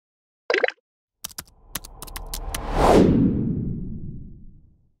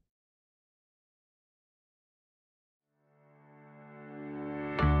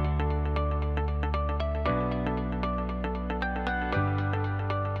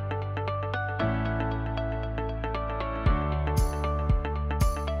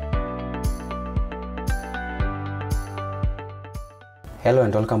Hello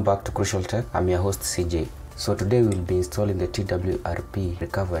and welcome back to Crucial Tech. I'm your host CJ. So today we'll be installing the Twrp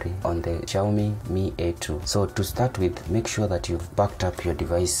recovery on the Xiaomi Mi A2. So to start with, make sure that you've backed up your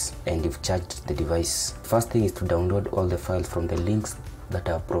device and you've charged the device. First thing is to download all the files from the links that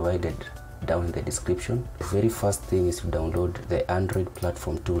are provided down in the description. The very first thing is to download the Android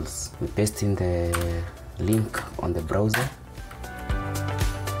platform tools. We paste in the link on the browser.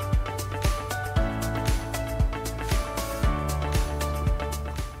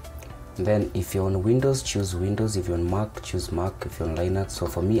 Then if you're on Windows, choose Windows. If you're on Mac, choose Mac. If you're on Linux, so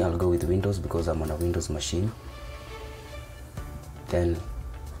for me I'll go with Windows because I'm on a Windows machine. Then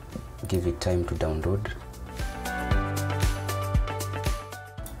give it time to download.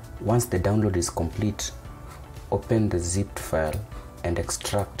 Once the download is complete, open the zipped file and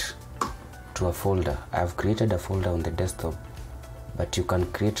extract to a folder. I've created a folder on the desktop, but you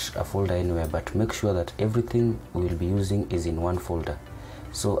can create a folder anywhere, but make sure that everything we'll be using is in one folder.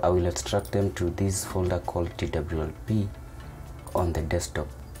 So I will extract them to this folder called Twrp on the desktop.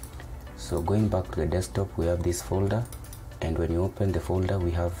 So going back to the desktop, we have this folder, and when you open the folder,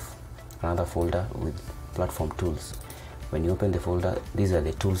 we have another folder with platform tools. When you open the folder, these are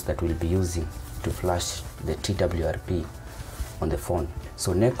the tools that we'll be using to flash the Twrp on the phone.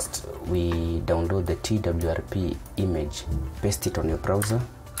 So next, we download the Twrp image, paste it on your browser.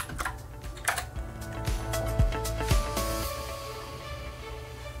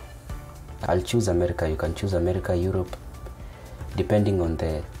 I'll choose America. You can choose America, Europe, depending on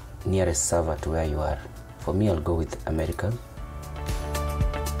the nearest server to where you are. For me, I'll go with America.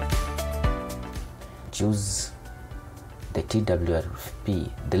 Choose the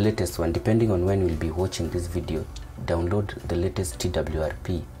Twrp, the latest one, depending on when you'll be watching this video. Download the latest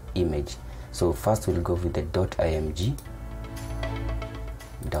Twrp image. So first we'll go with the .img.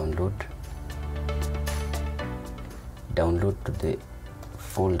 Download to the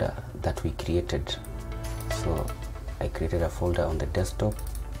folder that we created. So I created a folder on the desktop.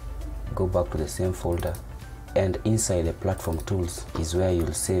 Go back to the same folder, and inside the platform tools is where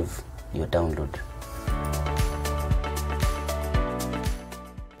you'll save your download.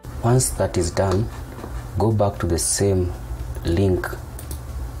 Once that is done, go back to the same link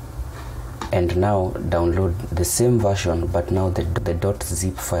and now download the same version, but now the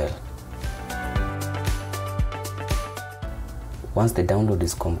 .zip file. Once the download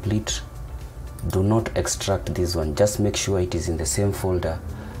is complete, do not extract this one. Just make sure it is in the same folder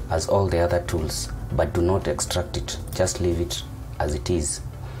as all the other tools, but do not extract it. Just leave it as it is.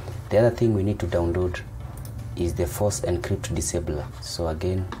 The other thing we need to download is the Force Encrypt disabler. So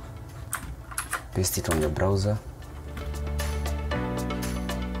again, paste it on your browser.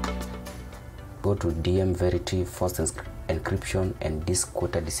 Go to DM Verity Force Encryption and Disk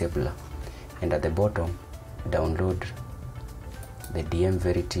Quota Disabler, and at the bottom download the DM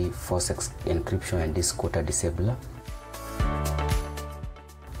Verity Force Encryption and Disk Quota Disabler.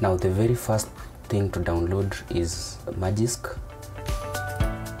 Now the very first thing to download is Magisk.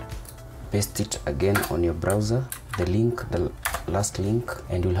 Paste it again on your browser, the last link,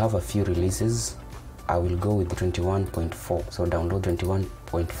 and you'll have a few releases. I will go with 21.4, so download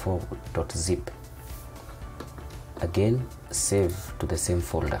 21.4.zip. Again, save to the same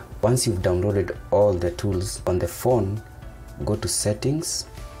folder. Once you've downloaded all the tools on the phone, go to Settings,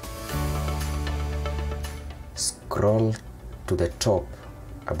 scroll to the top,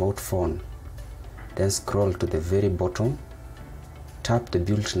 About Phone, then scroll to the very bottom, tap the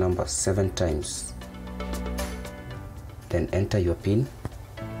build number 7 times, then enter your PIN.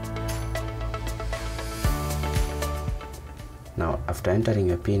 Now after entering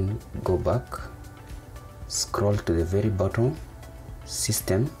your PIN, go back, scroll to the very bottom,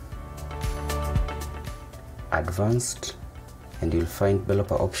 System, Advanced, and you'll find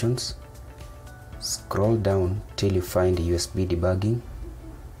developer options. Scroll down till you find USB debugging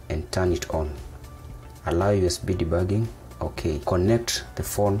and turn it on. Allow USB debugging. Okay, connect the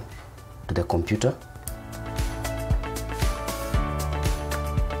phone to the computer.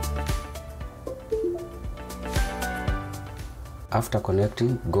 After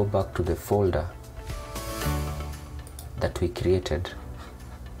connecting, go back to the folder that we created,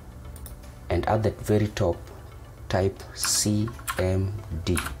 and at the very top type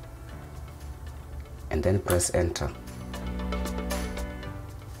CMD and then press enter.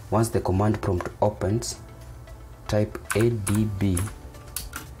 Once the command prompt opens, type ADB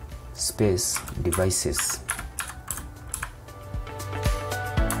space devices.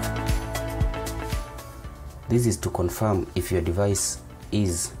 This is to confirm if your device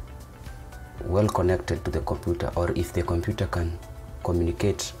is well connected to the computer, or if the computer can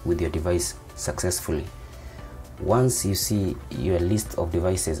communicate with your device successfully. once you see your list of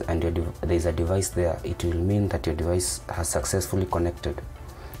devices and there is a device there, it will mean that your device has successfully connected.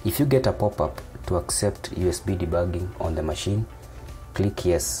 If you get a pop-up to accept USB debugging on the machine, click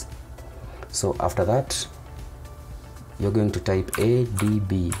yes. So after that, you're going to type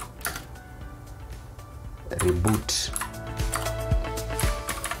ADB reboot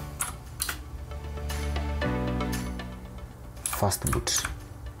Fastboot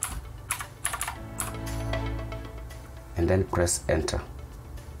and then press enter.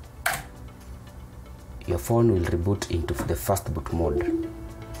 Your phone will reboot into the Fastboot mode.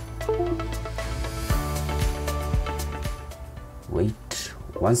 Wait,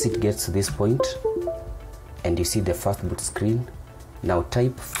 once it gets to this point and you see the Fastboot screen, now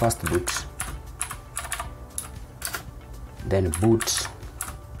type Fastboot, then boot,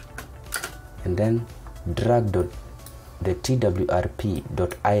 and then drag the twrp.img,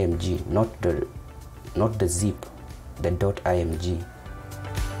 not the zip, the .img,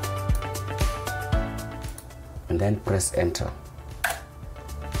 and then press enter.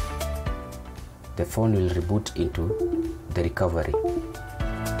 The phone will reboot into the recovery.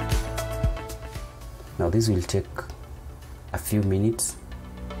 Now this will take a few minutes.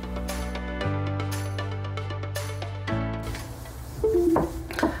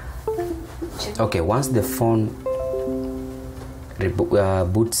 Okay, once the phone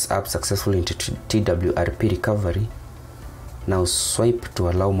boots up successfully into TWRP recovery, now swipe to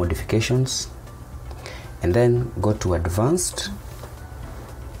allow modifications and then go to advanced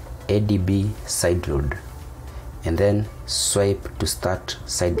ADB sideload and then swipe to start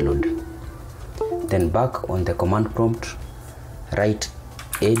sideload. Then back on the command prompt, write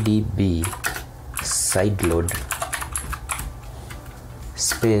ADB sideload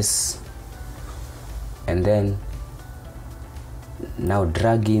space and then now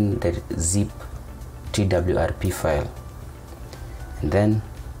drag in the zip TWRP file and then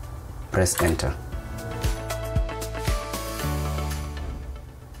press enter.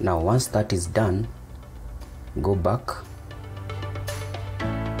 Now once that is done, go back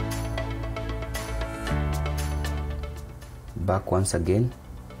once again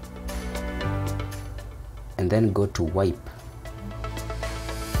and then go to wipe,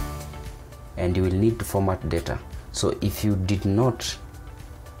 and you will need to format data. So if you did not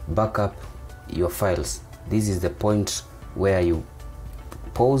back up your files, this is the point where you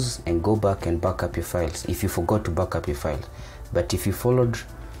pause and go back and back up your files if you forgot to back up your file. But if you followed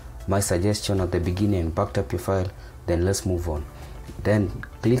my suggestion at the beginning and backed up your file, then let's move on. Then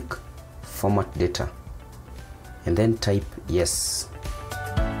click format data and then type yes.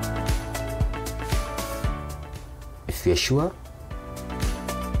 If you're sure,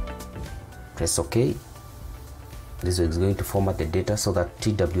 press OK. This is going to format the data so that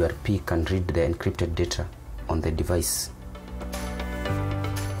TWRP can read the encrypted data on the device.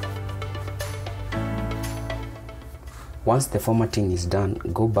 Once the formatting is done,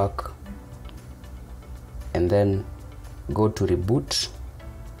 go back and then go to reboot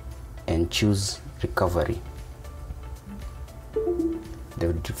and choose recovery.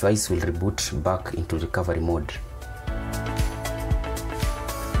 The device will reboot back into recovery mode.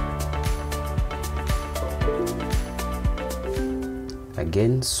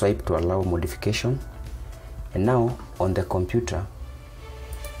 Again, swipe to allow modification, and now on the computer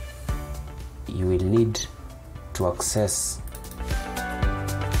you will need to access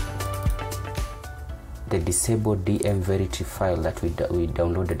the disabled DM Verity file that we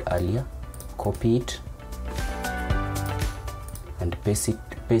downloaded earlier. Copy it and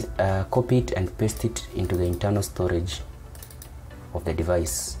copy it and paste it into the internal storage of the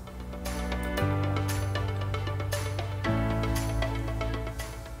device.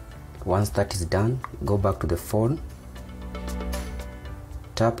 Once that is done, go back to the phone,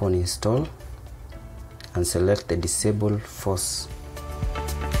 tap on install and select the disable force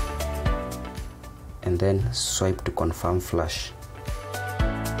and then swipe to confirm flash.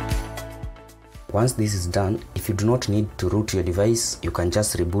 Once this is done, if you do not need to root your device, you can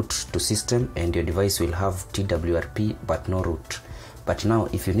just reboot to system and your device will have TWRP but no root. But now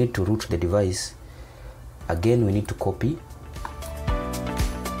if you need to root the device, again we need to copy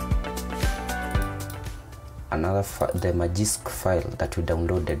the Magisk file that we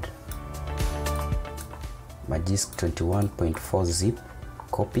downloaded, Magisk 21.4 zip,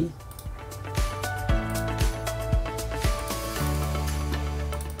 copy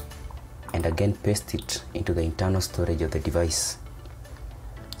and again paste it into the internal storage of the device.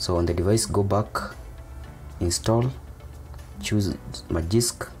 So on the device, go back, install, choose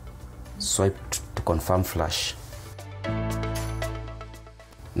Magisk, swipe to confirm flash.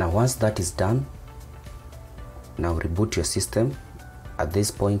 Now once that is done, Now reboot your system. At this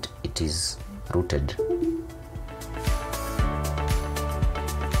point it is rooted.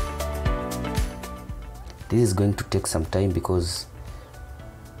 This is going to take some time because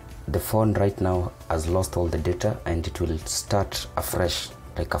the phone right now has lost all the data and it will start afresh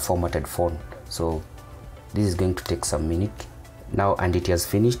like a formatted phone. So this is going to take some minutes now, and it has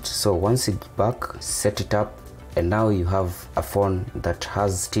finished. So once it's back, set it up, and now you have a phone that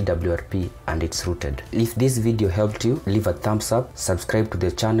has TWRP and it's rooted. If this video helped you, leave a thumbs up, subscribe to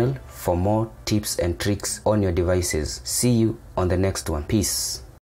the channel for more tips and tricks on your devices. See you on the next one. Peace.